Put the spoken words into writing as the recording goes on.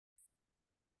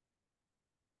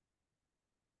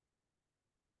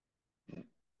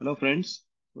Hello, friends.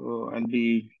 I'll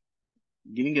be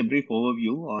giving a brief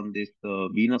overview on this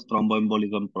venous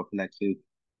thromboembolism prophylaxis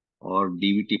or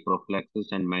DVT prophylaxis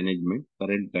and management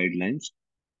current guidelines.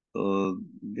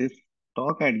 This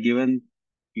talk I had given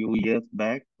few years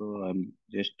back, so I'm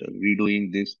just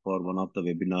redoing this for one of the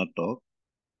webinar talk.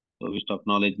 So, I wish to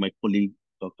acknowledge my colleague,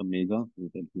 Dr. Mega, who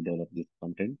helped me develop this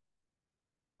content.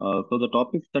 So, the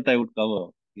topics that I would cover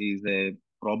is a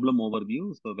problem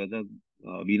overview. So, whether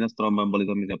venous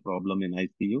thromboembolism is a problem in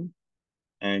ICU,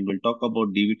 and we'll talk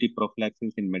about DVT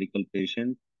prophylaxis in medical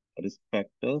patients, risk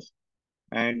factors,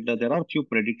 and there are few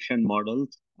prediction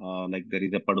models, like there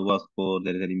is a Padua score,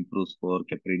 there is an Improve score,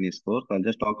 Caprini score. So I'll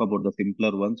just talk about the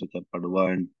simpler ones, which are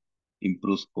Padua and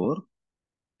Improve score.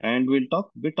 And we'll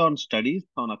talk a bit on studies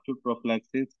on acute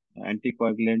prophylaxis,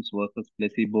 anticoagulants versus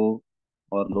placebo,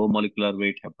 or low molecular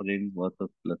weight heparin versus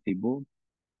placebo.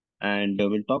 And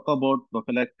we'll talk about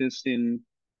prophylaxis in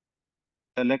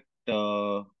select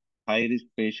high-risk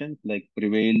patients like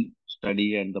Prevail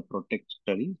study and the Protect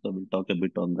study. So we'll talk a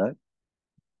bit on that.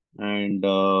 And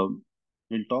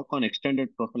we'll talk on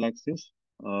extended prophylaxis,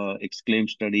 Exclaim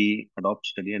study, Adopt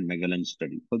study, and Magellan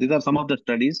study. So these are some of the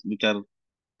studies which are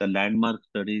the landmark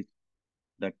studies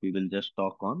that we will just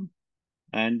talk on,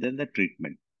 and then the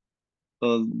treatment.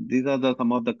 So these are the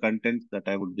some of the contents that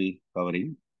I would be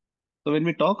covering. So when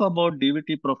we talk about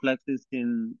DVT prophylaxis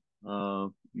in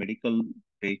medical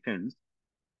patients,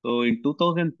 so in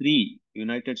 2003,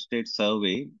 United States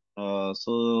survey,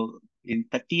 so in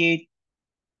 38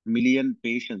 million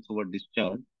patients who were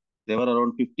discharged, there were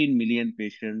around 15 million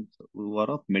patients who were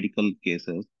of medical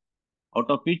cases, out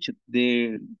of which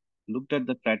they looked at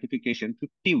the stratification,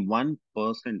 51%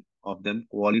 of them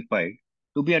qualified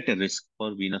to be at a risk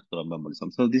for venous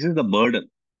thromboembolism. So this is the burden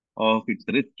of its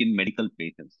risk in medical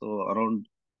patients. So around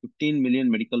 15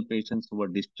 million medical patients who were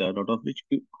discharged, out of which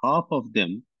half of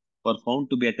them were found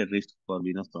to be at a risk for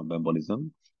venous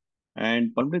thromboembolism.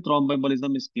 And pulmonary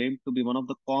thromboembolism is claimed to be one of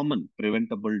the common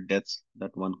preventable deaths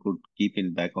that one could keep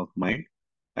in back of mind.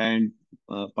 And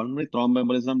pulmonary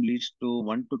thromboembolism leads to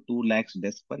 1 to 2 lakhs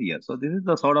deaths per year. So this is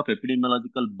the sort of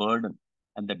epidemiological burden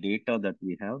and the data that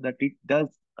we have, that it does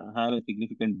have a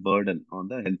significant burden on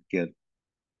the healthcare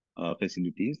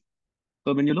facilities.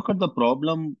 So when you look at the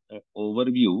problem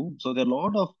overview, so there are a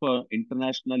lot of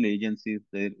international agencies.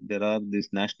 There are this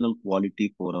National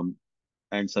Quality Forum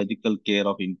and Surgical Care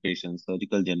of Inpatients,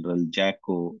 Surgical General,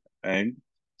 JACO, and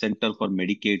Center for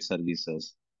Medicaid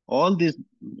Services. All these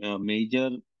major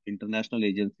international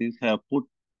agencies have put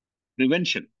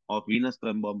prevention of venous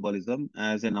thromboembolism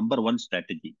as a number one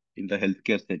strategy in the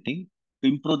healthcare setting to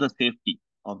improve the safety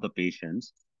of the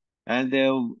patients. And they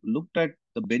have looked at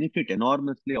the benefit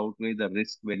enormously outweigh the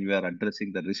risk when we are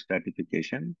addressing the risk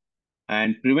stratification.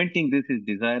 And preventing this is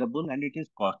desirable and it is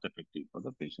cost effective for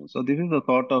the patient. So this is a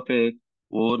sort of a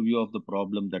overview of the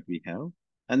problem that we have.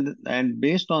 And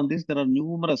based on this, there are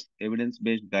numerous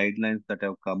evidence-based guidelines that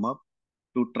have come up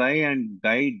to try and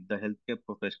guide the healthcare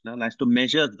professional as to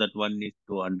measures that one needs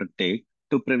to undertake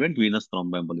to prevent venous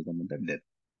thromboembolism and the death.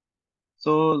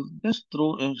 So just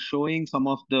through showing some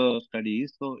of the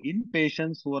studies. So in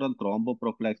patients who are on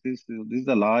thromboprophylaxis, this is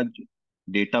a large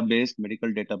database, medical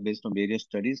database from various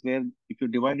studies, where if you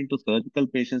divide into surgical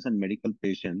patients and medical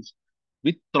patients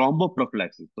with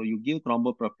thromboprophylaxis, so you give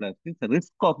thromboprophylaxis, the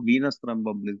risk of venous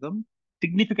thromboembolism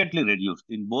significantly reduced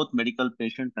in both medical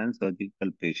patients and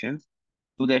surgical patients.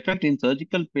 To the effect in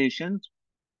surgical patients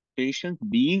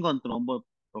being on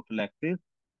thromboprophylaxis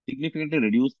significantly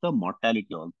reduced the mortality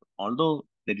also. Although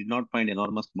they did not find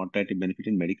enormous mortality benefit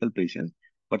in medical patients,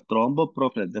 but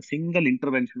thromboprophylaxis, the single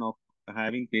intervention of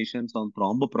having patients on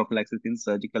thromboprophylaxis in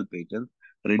surgical patients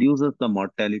reduces the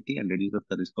mortality and reduces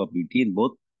the risk of VT in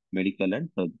both medical and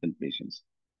surgical patients.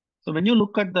 So when you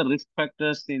look at the risk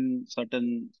factors in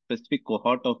certain specific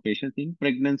cohort of patients in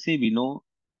pregnancy, we know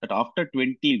that after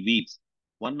 20 weeks,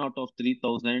 1 out of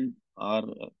 3,000 are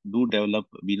do develop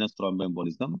venous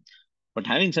thromboembolism. But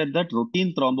having said that,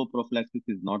 routine thromboprophylaxis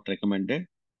is not recommended,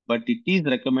 but it is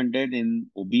recommended in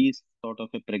obese sort of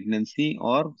a pregnancy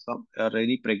or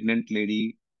any pregnant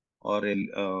lady or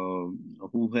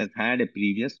who has had a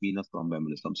previous venous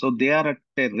thromboembolism. So they are at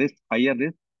a risk, higher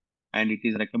risk, and it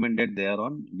is recommended they are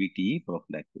on VTE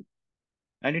prophylaxis.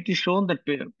 And it is shown that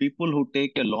people who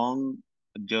take a long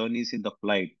journeys in the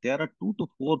flight, there are 2 to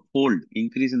 4 fold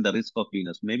increase in the risk of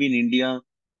venous. Maybe in India,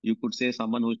 you could say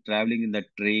someone who is traveling in the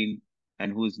train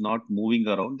and who is not moving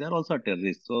around, they are also at a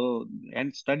risk. So,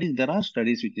 and studies, there are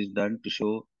studies which is done to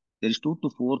show there is 2 to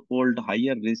 4 fold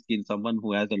higher risk in someone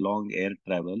who has a long air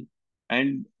travel,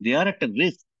 and they are at a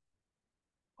risk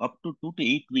up to 2 to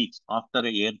 8 weeks after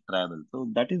a air travel. So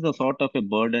that is the sort of a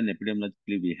burden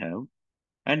epidemiologically we have.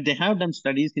 And they have done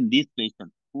studies in these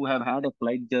patients who have had a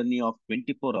flight journey of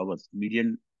 24 hours,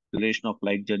 median duration of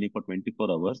flight journey for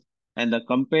 24 hours. And they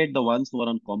compared the ones who were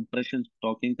on compression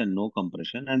stockings and no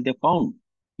compression. And they found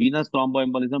venous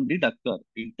thromboembolism did occur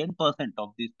in 10%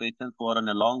 of these patients who are on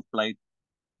a long flight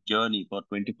journey for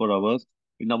 24 hours.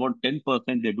 In about 10%,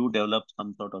 they do develop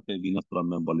some sort of a venous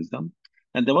thromboembolism.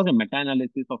 And there was a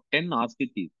meta-analysis of 10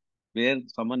 RCTs where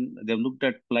they looked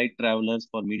at flight travelers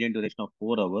for median duration of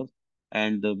 4 hours,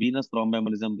 and the venous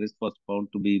thromboembolism risk was found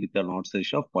to be with an odds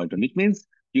ratio of 0.1, which means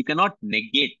you cannot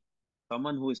negate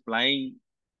someone who is flying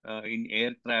in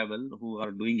air travel, who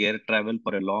are doing air travel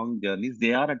for a long journeys,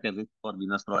 they are at a risk for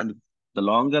venous thromboembolism. And the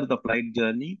longer the flight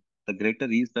journey, the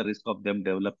greater is the risk of them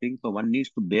developing. So one needs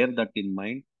to bear that in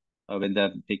mind when they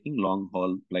are taking long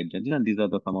haul flight journeys. And these are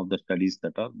some of the studies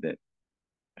that are there.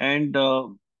 And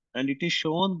it is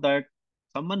shown that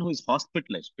someone who is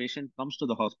hospitalized, patient comes to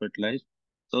the hospitalized,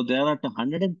 so they are at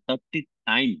 130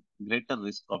 times greater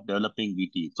risk of developing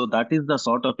VTE. So that is the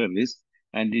sort of a risk,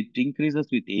 and it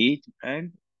increases with age,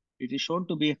 and it is shown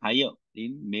to be higher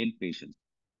in male patients.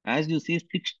 As you see,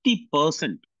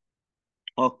 60%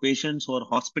 of patients who are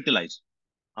hospitalized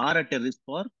are at a risk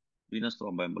for venous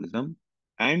thromboembolism,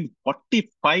 and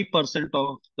 45%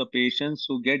 of the patients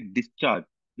who get discharged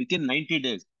within 90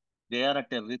 days, they are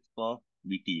at a risk of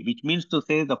VT, which means to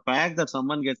say the fact that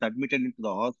someone gets admitted into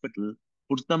the hospital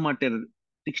puts them at a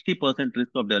 60%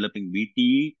 risk of developing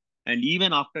VTE, and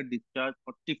even after discharge,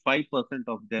 45%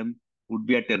 of them would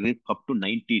be at a risk up to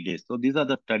 90 days. So these are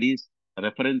the studies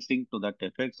referencing to that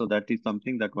effect. So that is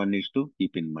something that one needs to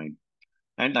keep in mind.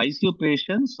 And ICU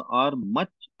patients are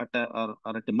are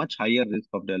at a much higher risk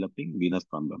of developing venous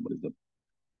thromboembolism.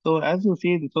 So as you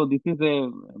see, so this is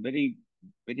a very,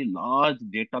 very large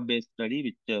database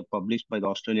study which published by the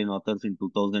Australian authors in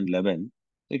 2011.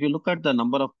 So if you look at the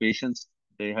number of patients,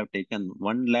 they have taken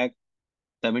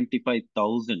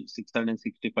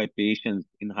 1,75,665 patients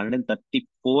in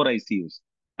 134 ICUs,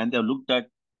 and they have looked at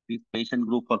this patient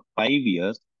group for 5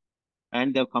 years,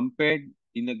 and they've compared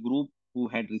in a group who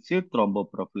had received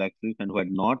thromboprophylaxis and who had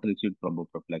not received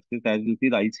thromboprophylaxis. As you see,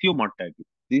 the ICU mortality.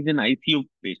 These in ICU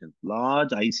patients, large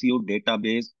ICU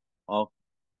database of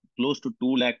close to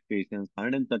 2 lakh patients,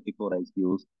 134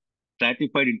 ICUs,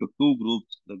 stratified into two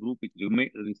groups, the group which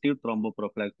received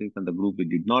thromboprophylaxis and the group which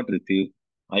did not receive.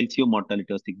 ICU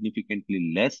mortality was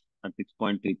significantly less at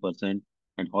 6.3%,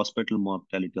 and hospital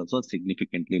mortality also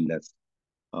significantly less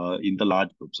in the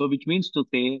large group. So, which means to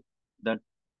say that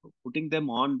putting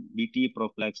them on VTE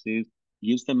prophylaxis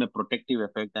gives them a protective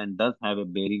effect and does have a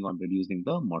bearing on reducing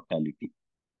the mortality.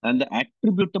 And the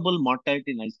attributable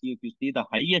mortality in ICU, if you see, the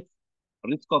highest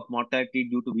risk of mortality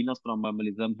due to venous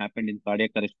thromboembolism happened in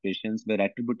cardiac arrest patients, where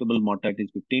attributable mortality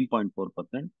is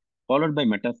 15.4%, followed by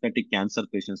metastatic cancer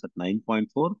patients at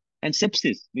 9.4%, and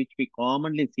sepsis, which we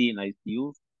commonly see in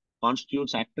ICU,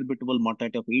 constitutes attributable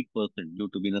mortality of 8% due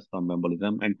to venous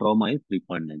thromboembolism, and trauma is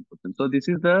 3.9%. So this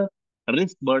is the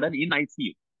risk burden in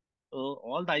ICU. So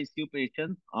all the ICU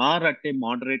patients are at a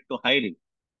moderate to high risk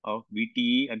of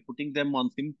VTE, and putting them on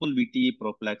simple VTE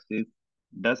prophylaxis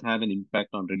does have an impact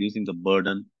on reducing the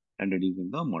burden and reducing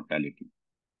the mortality.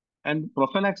 And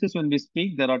prophylaxis, when we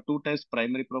speak, there are two types: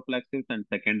 primary prophylaxis and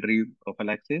secondary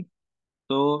prophylaxis.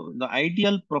 So the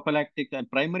ideal prophylactic and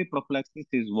primary prophylaxis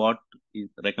is what is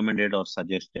recommended or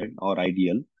suggested or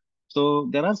ideal. So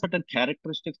there are certain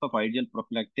characteristics of ideal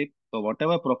prophylactic. So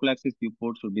whatever prophylaxis you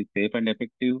put should be safe and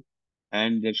effective,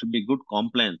 and there should be good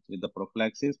compliance with the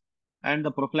prophylaxis. And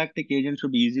the prophylactic agent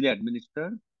should be easily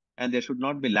administered, and there should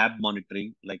not be lab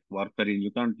monitoring like warfarin.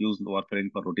 You can't use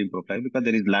warfarin for routine prophylaxis because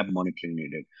there is lab monitoring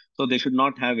needed. So they should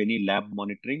not have any lab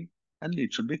monitoring, and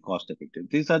it should be cost effective.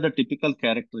 These are the typical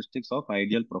characteristics of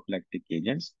ideal prophylactic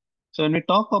agents. So when we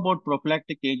talk about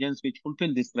prophylactic agents which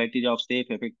fulfill this criteria of safe,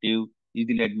 effective,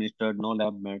 easily administered, no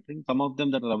lab monitoring, some of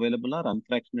them that are available are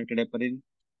unfractionated heparin,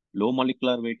 low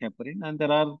molecular weight heparin, and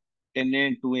there are 10A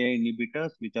and 2A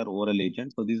inhibitors which are oral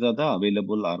agents. So these are the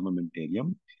available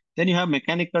armamentarium. Then you have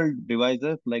mechanical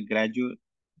devices like graduated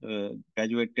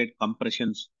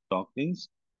compression stockings,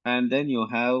 and then you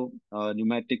have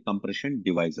pneumatic compression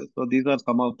devices. So these are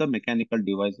some of the mechanical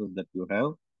devices that you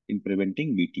have in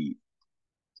preventing VTE.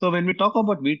 So when we talk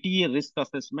about VTE risk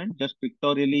assessment, just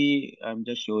pictorially, I'm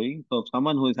just showing. So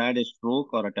someone who has had a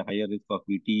stroke or at a higher risk of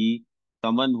VTE,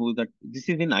 someone who is at, this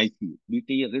is in ICU,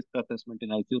 VTE risk assessment in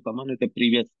ICU, someone with a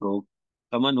previous stroke,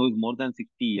 someone who is more than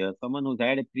 60 years, someone who's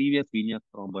had a previous venous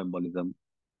thromboembolism,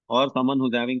 or someone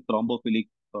who's having thrombophilic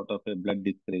sort of a blood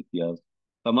dyscrasia,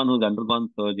 someone who's undergone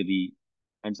surgery,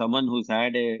 and someone who's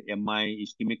had a MI,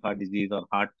 ischemic heart disease or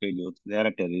heart failure, they are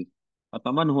at a risk. Or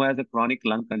someone who has a chronic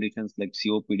lung conditions like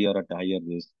COPD are at a higher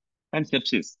risk. And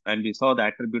sepsis. And we saw the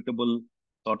attributable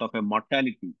sort of a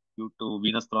mortality due to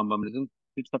venous thromboembolism,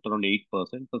 it's at around 8%.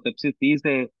 So sepsis is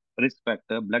a risk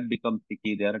factor. Blood becomes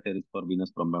sticky, they are at a risk for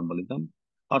venous thromboembolism.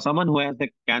 Or someone who has a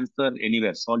cancer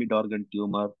anywhere, solid organ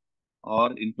tumor,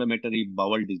 or inflammatory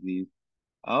bowel disease,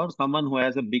 or someone who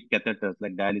has a big catheters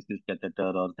like dialysis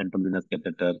catheter or central venous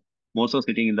catheter, most are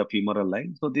sitting in the femoral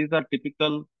line. So these are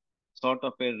typical sort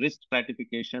of a risk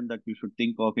stratification that you should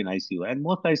think of in ICU. And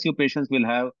most ICU patients will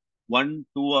have one,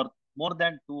 two, or more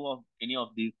than two of any of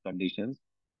these conditions.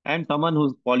 And someone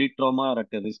who's polytrauma are at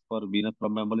a risk for venous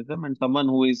thromboembolism, and someone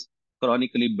who is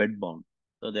chronically bedbound.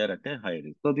 So they're at a high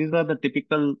risk. So these are the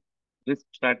typical risk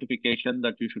stratification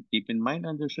that you should keep in mind,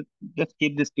 and you should just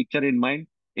keep this picture in mind.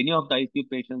 Any of the ICU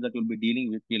patients that you'll be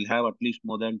dealing with will have at least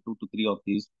more than 2 to 3 of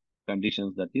these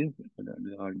conditions that is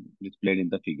displayed in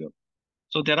the figure.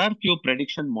 So there are few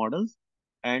prediction models,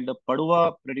 and the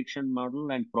Padua prediction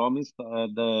model and Promise are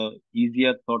the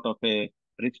easier sort of a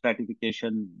risk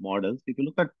stratification models. If you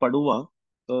look at Padua,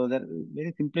 so that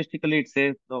very simplistically it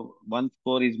says the one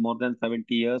score is more than 70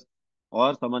 years,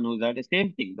 or someone who's had the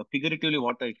same thing, the figuratively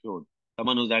what I showed,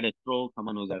 someone who's had a stroke,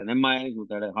 someone who's had an MI, who's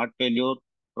had a heart failure,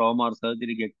 trauma or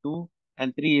surgery get 2,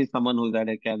 and 3 is someone who's had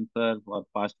a cancer or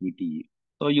past VTE.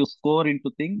 So you score into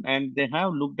thing, and they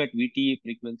have looked at VTE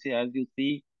frequency. As you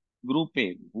see, group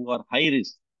A, who are high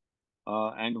risk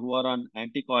and who are on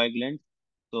anticoagulants.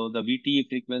 So the VTE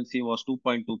frequency was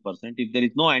 2.2%. If there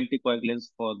is no anticoagulants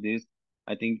for this,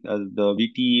 I think the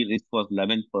VTE risk was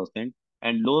 11%,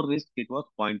 and low risk it was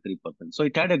 0.3%. So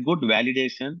it had a good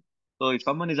validation. So if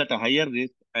someone is at a higher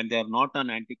risk and they are not on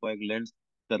anticoagulants,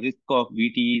 the risk of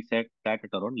VTE sat at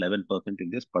around 11% in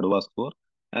this Padua score.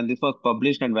 And this was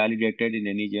published and validated in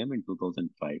NEJM in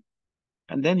 2005.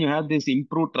 And then you have this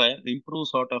improved trial, improved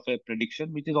sort of a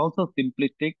prediction, which is also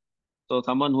simplistic. So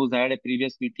someone who's had a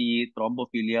previous VTE,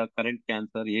 thrombophilia, current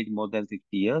cancer, age more than 60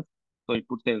 years. So it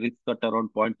puts a risk at around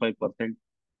 0.5%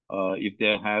 if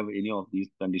they have any of these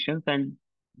conditions. And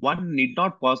one need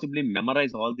not possibly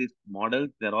memorize all these models.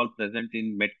 They're all present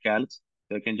in MedCalcs.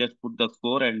 So you can just put the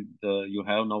score, and you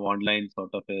have now online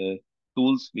sort of a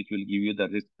tools which will give you the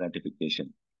risk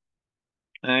stratification.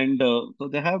 And so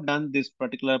they have done this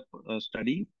particular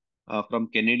study from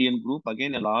Canadian group,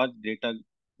 again, a large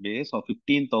database of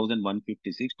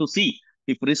 15,156 to see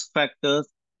if risk factors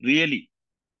really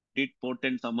did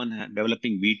portend someone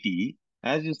developing VTE.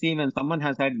 As you see, when someone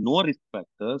has had no risk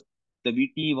factors, the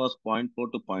VTE was zero point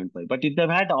 0.4 to zero point 0.5. But if they've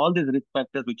had all these risk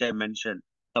factors which I mentioned,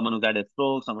 someone who's had a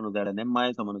stroke, someone who's had an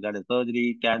MI, someone who's had a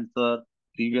surgery, cancer,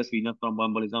 previous venous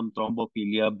thromboembolism,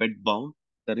 thrombophilia, bedbound,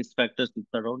 the risk factors is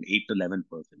around 8 to 11%.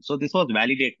 So this was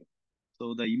validated.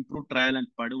 So the improved trial and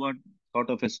Padua sort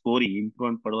of a scoring,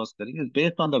 improved Padua scoring is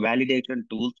based on the validation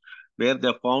tools where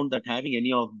they found that having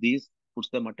any of these puts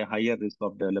them at a higher risk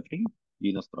of developing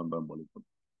venous thromboembolism.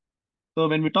 So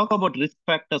when we talk about risk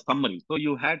factor summary, so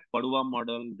you had Padua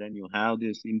model, then you have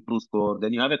this improve score,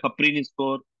 then you have a Caprini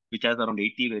score, which has around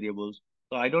 80 variables.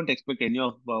 So I don't expect any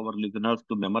of our listeners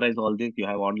to memorize all this. You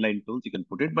have online tools, you can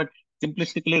put it, but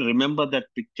simplistically remember that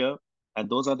picture. And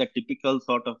those are the typical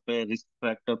sort of a risk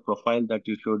factor profile that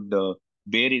you should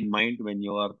bear in mind when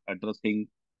you are addressing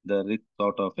the risk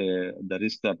sort of the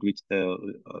risk at which the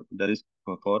risk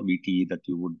for VTE that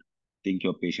you would think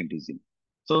your patient is in.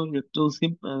 So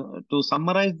to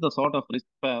summarize the sort of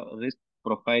risk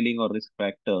profiling or risk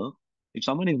factor, if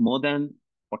someone is more than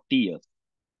 40 years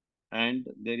and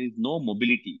there is no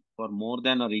mobility for more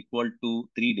than or equal to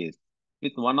 3 days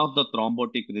with one of the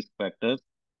thrombotic risk factors,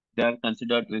 they are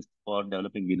considered risk for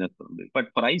developing venous thrombosis. But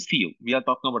for ICU, we are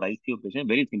talking about ICU patients,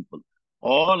 very simple.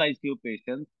 All ICU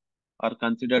patients are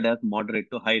considered as moderate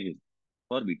to high risk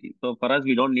for VT. So for us,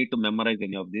 we don't need to memorize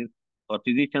any of this. For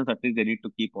physicians, at least they need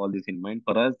to keep all this in mind.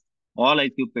 For us, all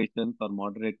ICU patients are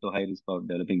moderate to high risk of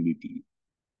developing VT.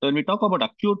 So when we talk about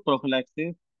acute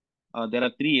prophylaxis, there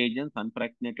are three agents: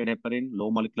 unfractionated heparin,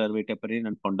 low molecular weight heparin,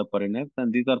 and fondaparinux,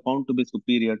 and these are found to be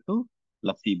superior to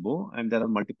placebo. And there are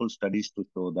multiple studies to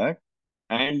show that.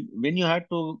 And when you have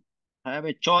to have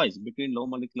a choice between low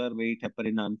molecular weight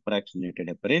heparin and unfractionated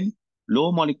heparin,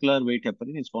 low molecular weight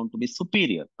heparin is found to be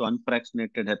superior to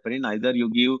unfractionated heparin. Either you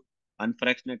give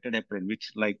unfractionated heparin,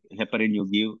 which like heparin you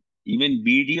give, even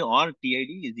BD or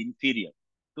TID is inferior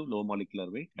to low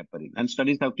molecular weight heparin. And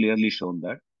studies have clearly shown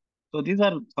that. So these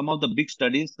are some of the big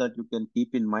studies that you can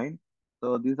keep in mind.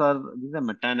 So these are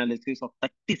meta-analysis of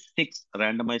 36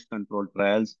 randomized controlled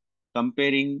trials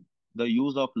comparing the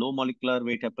use of low molecular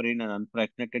weight heparin and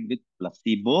unfractionated with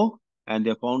placebo and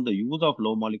they found the use of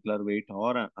low molecular weight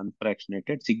or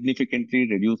unfractionated significantly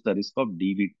reduced the risk of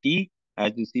DVT.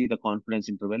 As you see, the confidence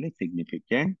interval is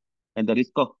significant, and the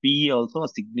risk of PE also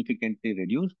was significantly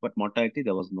reduced, but mortality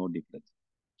there was no difference.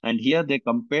 And here they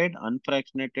compared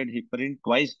unfractionated heparin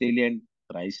twice daily and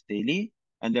thrice daily,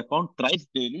 and they found thrice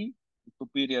daily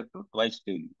superior to twice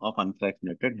daily of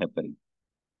unfractionated heparin.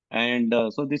 And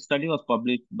so this study was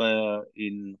published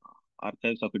in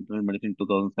Archives of Internal Medicine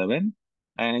 2007.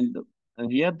 And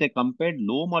here they compared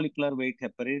low molecular weight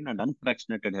heparin and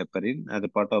unfractionated heparin as a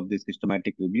part of this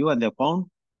systematic review. And they found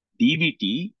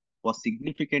DVT was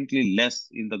significantly less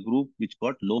in the group which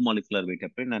got low molecular weight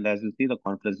heparin. And as you see, the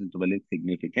confidence interval is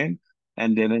significant.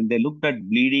 And then when they looked at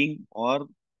bleeding or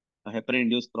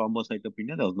heparin-induced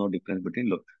thrombocytopenia, there was no difference between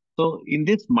low. So in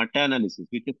this meta-analysis,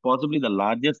 which is possibly the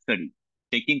largest study,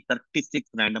 taking 36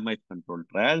 randomized controlled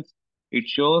trials, it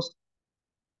shows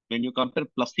when you compare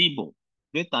placebo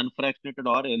with unfractionated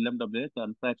or LMWH,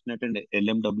 unfractionated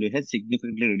LMWH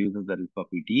significantly reduces the risk of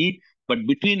VTE. But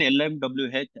between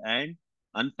LMWH and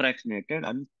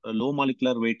unfractionated, low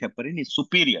molecular weight heparin is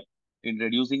superior in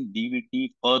reducing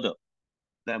DVT further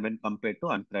than when compared to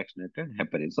unfractionated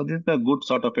heparin. So this is a good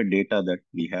sort of a data that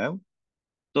we have.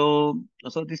 So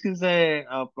this is a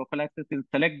prophylaxis in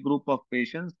select group of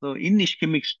patients. So in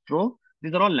ischemic stroke,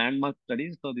 these are all landmark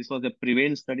studies. So this was a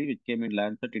Prevail study which came in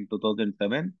Lancet in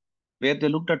 2007, where they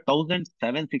looked at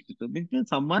 1,762, which means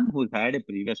someone who's had a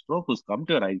previous stroke who's come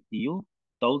to our ICU,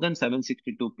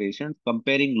 1,762 patients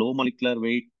comparing low molecular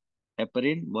weight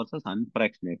heparin versus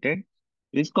unfractionated.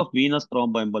 Risk of venous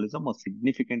thromboembolism was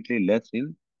significantly less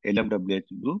in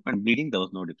LMWH group, and bleeding there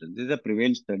was no difference. This is a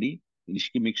Prevail study in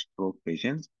ischemic stroke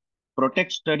patients.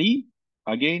 Protect study,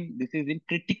 again, this is in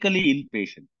critically ill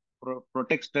patients.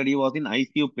 Protect study was in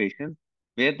ICU patients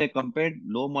where they compared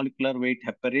low molecular weight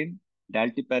heparin,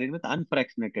 dalteparin with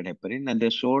unfractionated heparin, and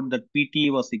they showed that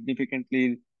PTE was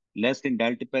significantly less in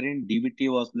dalteparin,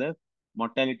 DVT was less,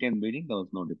 mortality and bleeding, there was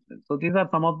no difference. So these are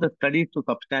some of the studies to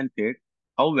substantiate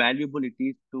how valuable it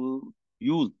is to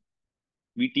use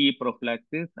VTE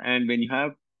prophylaxis. And when you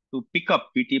have to pick up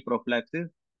VTE prophylaxis,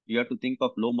 you have to think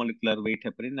of low molecular weight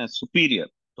heparin as superior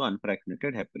to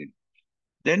unfractionated heparin.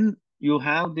 Then you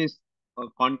have this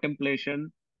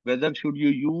contemplation whether should you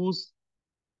use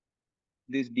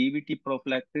this DVT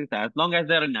prophylaxis as long as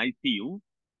they're in ICU,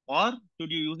 or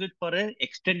should you use it for an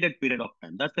extended period of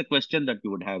time? That's the question that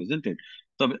you would have, isn't it?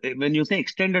 So when you say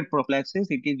extended prophylaxis,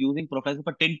 it is using prophylaxis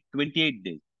for 10, 28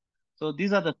 days. So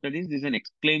these are the studies. This is an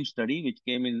exclaimed study which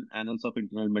came in Annals of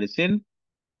Internal Medicine,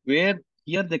 where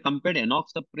here they compared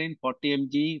enoxaparin 40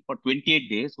 mg for 28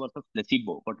 days versus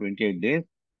placebo for 28 days.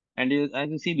 And as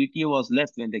you see, VTE was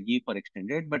less when they give for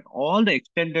extended, but all the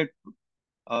extended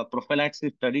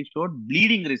prophylaxis study showed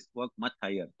bleeding risk was much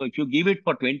higher. So if you give it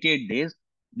for 28 days,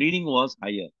 bleeding was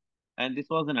higher. And this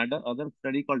was another other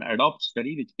study called ADOPT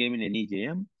study, which came in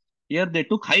NEJM. Here they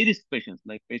took high risk patients,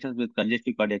 like patients with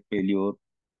congestive cardiac failure,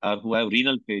 or who have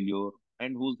renal failure,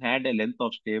 and who's had a length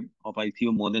of stay of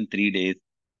ICU more than 3 days.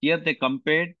 Here they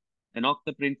compared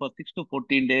enoxaparin for 6 to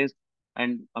 14 days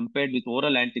and compared with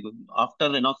oral anticoagulants. After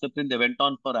enoxaparin, they went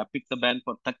on for apixaban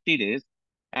for 30 days,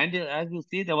 and as you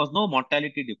see, there was no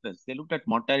mortality difference. They looked at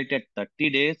mortality at 30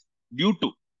 days due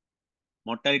to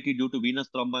mortality due to venous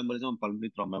thromboembolism and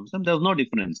pulmonary thromboembolism. There was no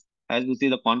difference. As you see,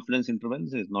 the confidence interval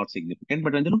is not significant.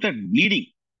 But when they looked at bleeding,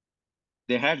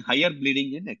 they had higher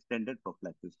bleeding in extended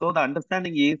prophylaxis. So the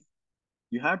understanding is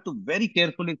you have to very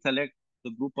carefully select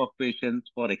the group of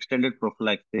patients for extended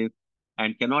prophylaxis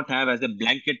and cannot have as a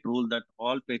blanket rule that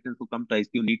all patients who come to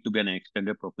ICU need to be on an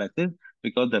extended prophylaxis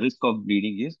because the risk of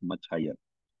bleeding is much higher.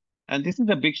 And this is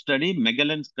a big study,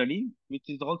 Magellan study, which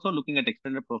is also looking at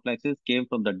extended prophylaxis, came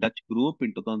from the Dutch group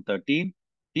in 2013.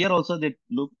 Here also they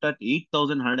looked at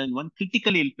 8,101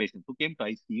 critically ill patients who came to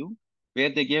ICU, where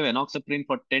they gave enoxaparin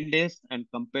for 10 days and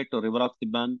compared to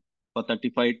rivaroxaban for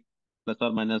 35 plus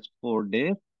or minus 4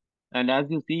 days. And as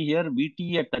you see here,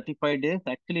 VTE at 35 days,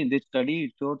 actually in this study,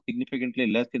 it showed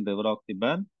significantly less in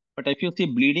rivaroxaban. But if you see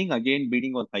bleeding, again,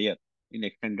 bleeding was higher in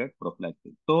extended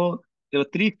prophylaxis. So there were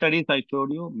three studies I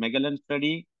showed you, Magellan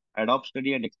study, ADOPT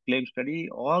study, and Exclaim study,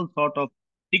 all sort of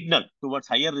signal towards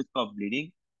higher risk of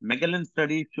bleeding. Magellan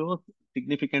study shows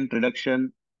significant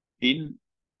reduction in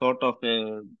sort of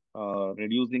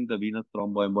reducing the venous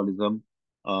thromboembolism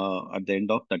at the end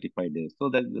of 35 days. So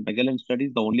the Magellan study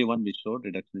is the only one which showed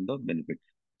reduction in the benefit.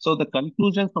 So the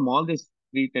conclusion from all these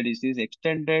three studies is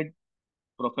extended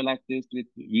prophylaxis with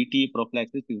VTE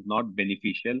prophylaxis is not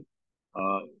beneficial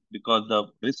because the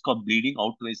risk of bleeding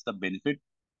outweighs the benefit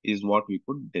is what we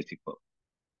could decipher.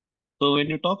 So when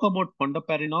you talk about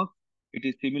fondaparinux, It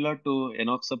is similar to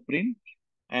enoxaparin,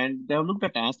 and they have looked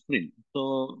at aspirin.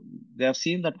 So they have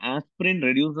seen that aspirin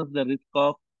reduces the risk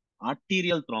of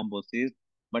arterial thrombosis,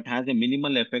 but has a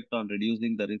minimal effect on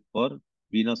reducing the risk for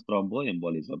venous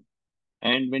thromboembolism.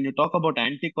 And when you talk about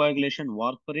anticoagulation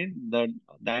warfarin, the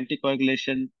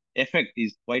anticoagulation effect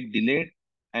is quite delayed.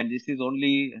 And this is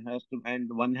only has to, and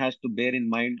one has to bear in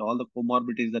mind all the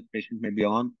comorbidities that patient may be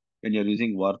on when you're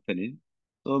using warfarin.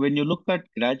 So when you look at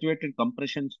graduated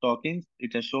compression stockings,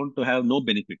 it has shown to have no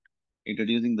benefit in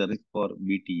reducing the risk for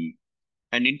VTE.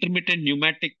 And intermittent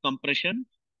pneumatic compression,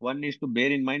 one needs to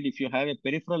bear in mind if you have a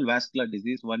peripheral vascular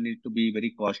disease, one needs to be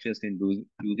very cautious in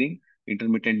using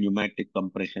intermittent pneumatic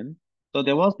compression. So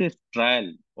there was this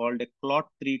trial called a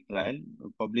CLOT3 trial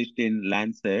published in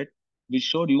Lancet, which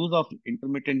showed use of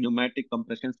intermittent pneumatic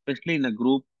compression, especially in a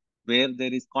group where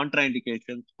there is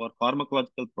contraindications for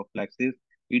pharmacological prophylaxis.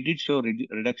 It did show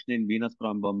reduction in venous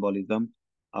thromboembolism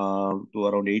to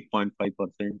around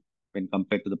 8.5% when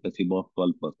compared to the placebo of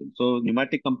 12%. So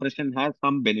pneumatic compression has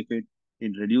some benefit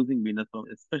in reducing venous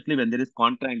thrombosis, especially when there is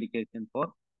contraindication for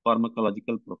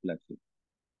pharmacological prophylaxis.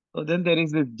 So then there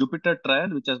is this Jupiter trial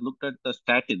which has looked at the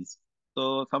statins.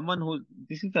 So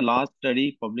this is the last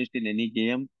study published in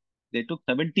NEJM. They took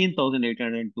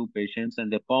 17,802 patients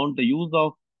and they found the use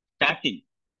of statin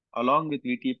along with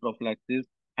VTE prophylaxis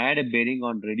had a bearing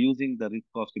on reducing the risk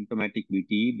of symptomatic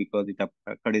VTE because it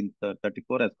occurred in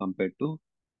 34 as compared to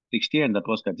 60, and that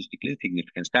was statistically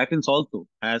significant. Statins also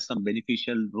has some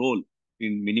beneficial role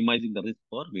in minimizing the risk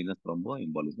for venous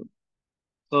thromboembolism.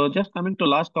 So just coming to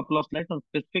last couple of slides on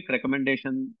specific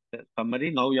recommendation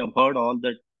summary. Now you have heard all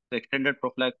that extended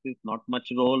prophylaxis, not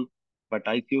much role, but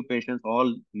ICU patients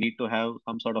all need to have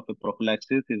some sort of a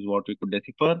prophylaxis is what we could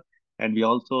decipher. And we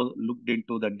also looked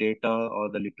into the data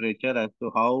or the literature as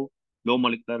to how low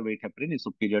molecular weight heparin is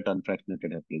superior to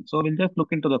unfractionated heparin. So we'll just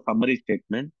look into the summary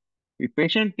statement. If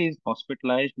patient is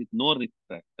hospitalized with no risk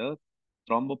factors,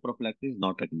 thromboprophylaxis is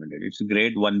not recommended. It's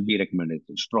grade 1B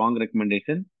recommendation, strong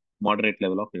recommendation, moderate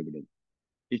level of evidence.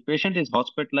 If patient is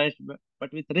hospitalized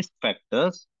but with risk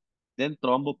factors, then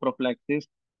thromboprophylaxis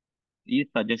is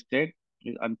suggested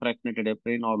with unfractionated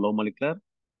heparin or low molecular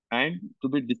and to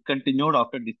be discontinued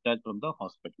after discharge from the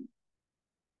hospital.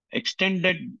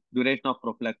 Extended duration of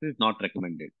prophylaxis is not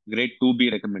recommended. Grade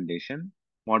 2B recommendation,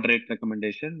 moderate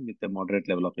recommendation with a moderate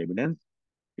level of evidence.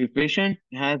 If patient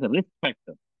has a risk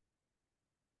factor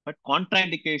but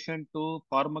contraindication to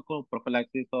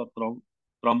pharmacoprophylaxis or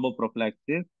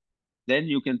thromboprophylaxis, then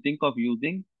you can think of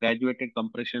using graduated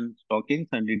compression stockings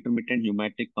and intermittent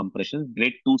pneumatic compressions,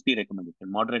 grade 2C recommendation,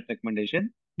 moderate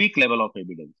recommendation, weak level of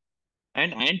evidence.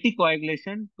 And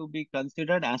anticoagulation to be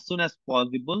considered as soon as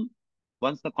possible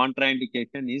once the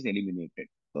contraindication is eliminated.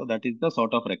 So that is the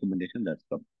sort of recommendation that's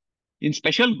come. In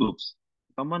special groups,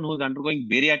 someone who is undergoing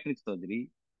bariatric surgery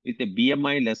with a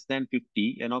BMI less than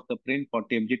 50, enoxaparin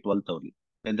 40 mg 12 hourly,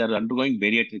 when they are undergoing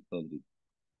bariatric surgery.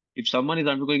 If someone is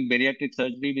undergoing bariatric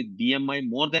surgery with BMI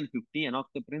more than 50,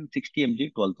 enoxaparin 60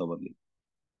 mg 12 hourly.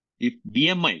 If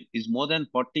BMI is more than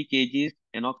 40 kgs,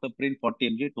 enoxaparin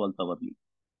 40 mg 12 hourly.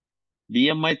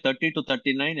 BMI 30 to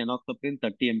 39, enoxaparin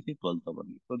 30 mg 12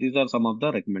 hourly. So these are some of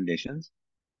the recommendations.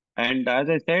 And as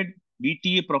I said,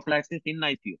 VTE prophylaxis in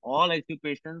ICU. All ICU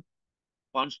patients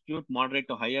constitute moderate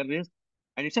to higher risk,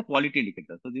 and it's a quality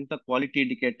indicator. So this is the quality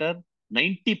indicator.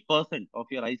 90% of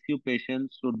your ICU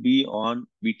patients should be on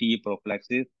VTE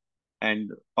prophylaxis, and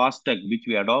FASTag, which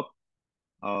we adopt,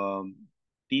 um,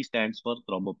 T stands for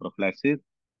thromboprophylaxis,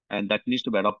 and that needs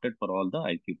to be adopted for all the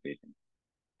ICU patients.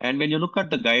 And when you look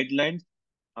at the guidelines,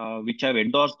 which have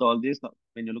endorsed all this,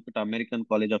 when you look at American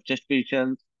College of Chest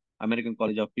Physicians, American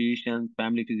College of Physicians,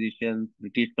 Family Physicians,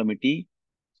 British Committee.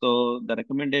 So the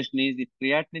recommendation is if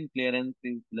creatinine clearance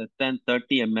is less than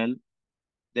 30 ml,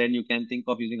 then you can think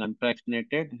of using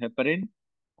unfractionated heparin,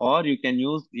 or you can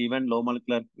use even low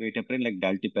molecular weight heparin like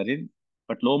dalteparin.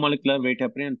 But low molecular weight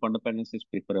heparin and fondaparinux is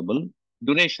preferable.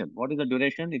 Duration. What is the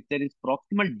duration? If there is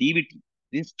proximal DVT,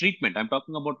 this is treatment. I'm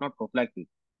talking about not prophylaxis.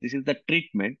 This is the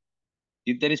treatment.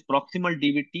 If there is proximal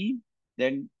DVT,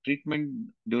 then treatment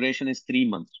duration is 3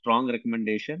 months. Strong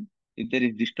recommendation. If there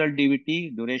is distal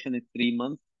DVT, duration is 3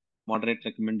 months. Moderate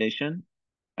recommendation.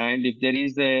 And if there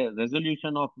is a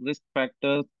resolution of risk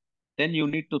factors, then you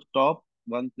need to stop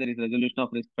once there is resolution of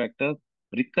risk factors.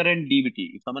 Recurrent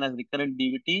DVT. If someone has recurrent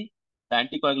DVT, the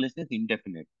anticoagulation is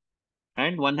indefinite.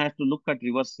 And one has to look at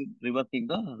reversing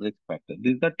the risk factor.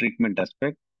 This is the treatment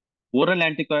aspect. Oral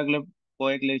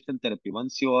anticoagulation therapy.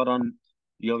 Once you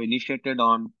have initiated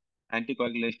on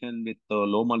anticoagulation with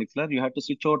low molecular, you have to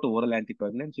switch over to oral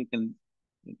anticoagulants. You can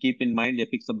keep in mind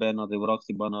apixaban or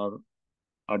rivaroxaban or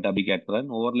or dabigatran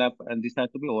overlap, and this has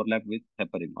to be overlap with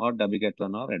heparin or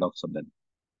dabigatran or edoxaban.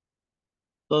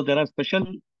 So there are special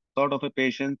sort of a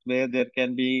patients where there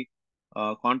can be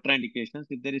contraindications.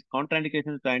 If there is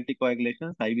contraindications to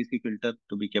anticoagulations, IVC filter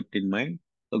to be kept in mind.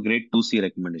 So grade 2C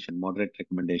recommendation, moderate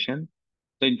recommendation.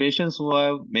 So in patients who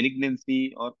have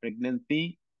malignancy or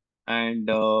pregnancy and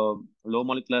low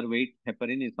molecular weight,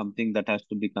 heparin is something that has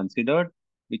to be considered,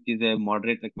 which is a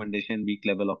moderate recommendation, weak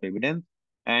level of evidence.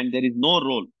 And there is no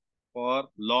role for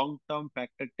long-term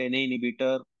factor 10A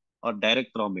inhibitor or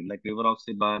direct thrombin like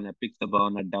rivaroxaban,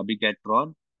 apixaban, and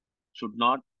dabigatran should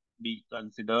not be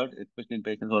considered, especially in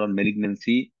patients who are on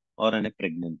malignancy or in a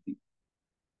pregnancy.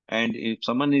 And if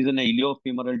someone is in a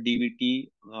iliofemoral DVT,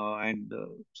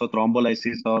 so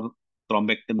thrombolysis or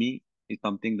thrombectomy is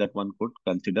something that one could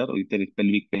consider if there is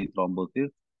pelvic vein thrombosis.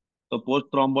 So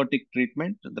post-thrombotic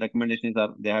treatment, the recommendations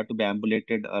are they have to be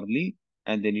ambulated early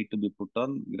and they need to be put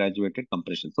on graduated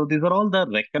compression. So these are all the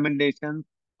recommendations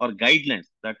or guidelines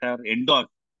that are endorsed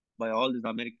by all these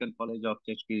American College of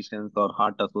Chest Physicians or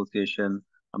Heart Association,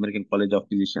 American College of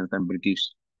Physicians and British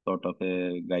sort of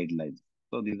a guidelines.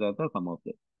 So these are the some of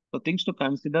them. So things to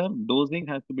consider, dosing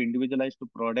has to be individualized to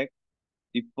product.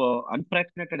 If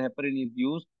unfractionated heparin is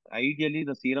used, ideally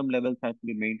the serum levels have to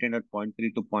be maintained at zero point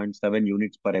 0.3 to zero point 0.7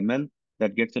 units per ml.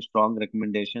 That gets a strong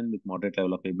recommendation with moderate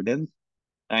level of evidence.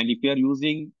 And if you are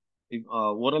using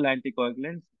oral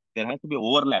anticoagulants, there has to be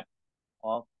overlap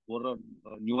of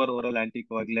newer oral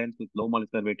anticoagulants with low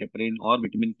molecular weight heparin or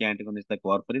vitamin K antagonists like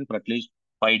warfarin for at least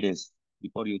 5 days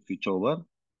before you switch over.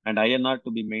 And INR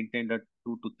to be maintained at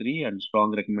 2 to 3 and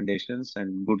strong recommendations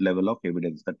and good level of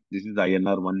evidence that this is the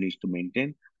INR one needs to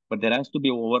maintain. But there has to be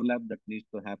overlap that needs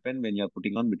to happen when you are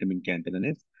putting on vitamin K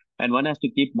antagonists. And one has to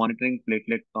keep monitoring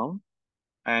platelet count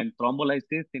and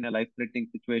thrombolysis in a life-threatening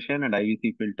situation and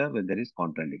IVC filter when there is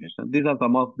contraindication. These are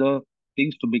some of the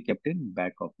things to be kept in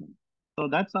back of mind. So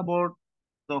that's about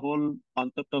the whole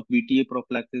concept of VTE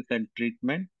prophylaxis and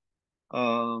treatment.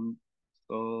 Um,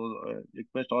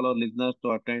 Request all our listeners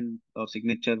to attend our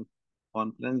signature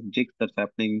conference, JIX, that's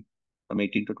happening from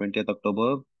 18 to 20th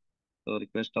October. So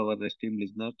request our esteemed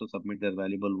listeners to submit their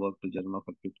valuable work to Journal of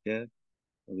Acute Care.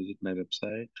 Visit my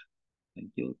website.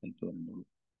 Thank you. Thank you very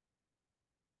much.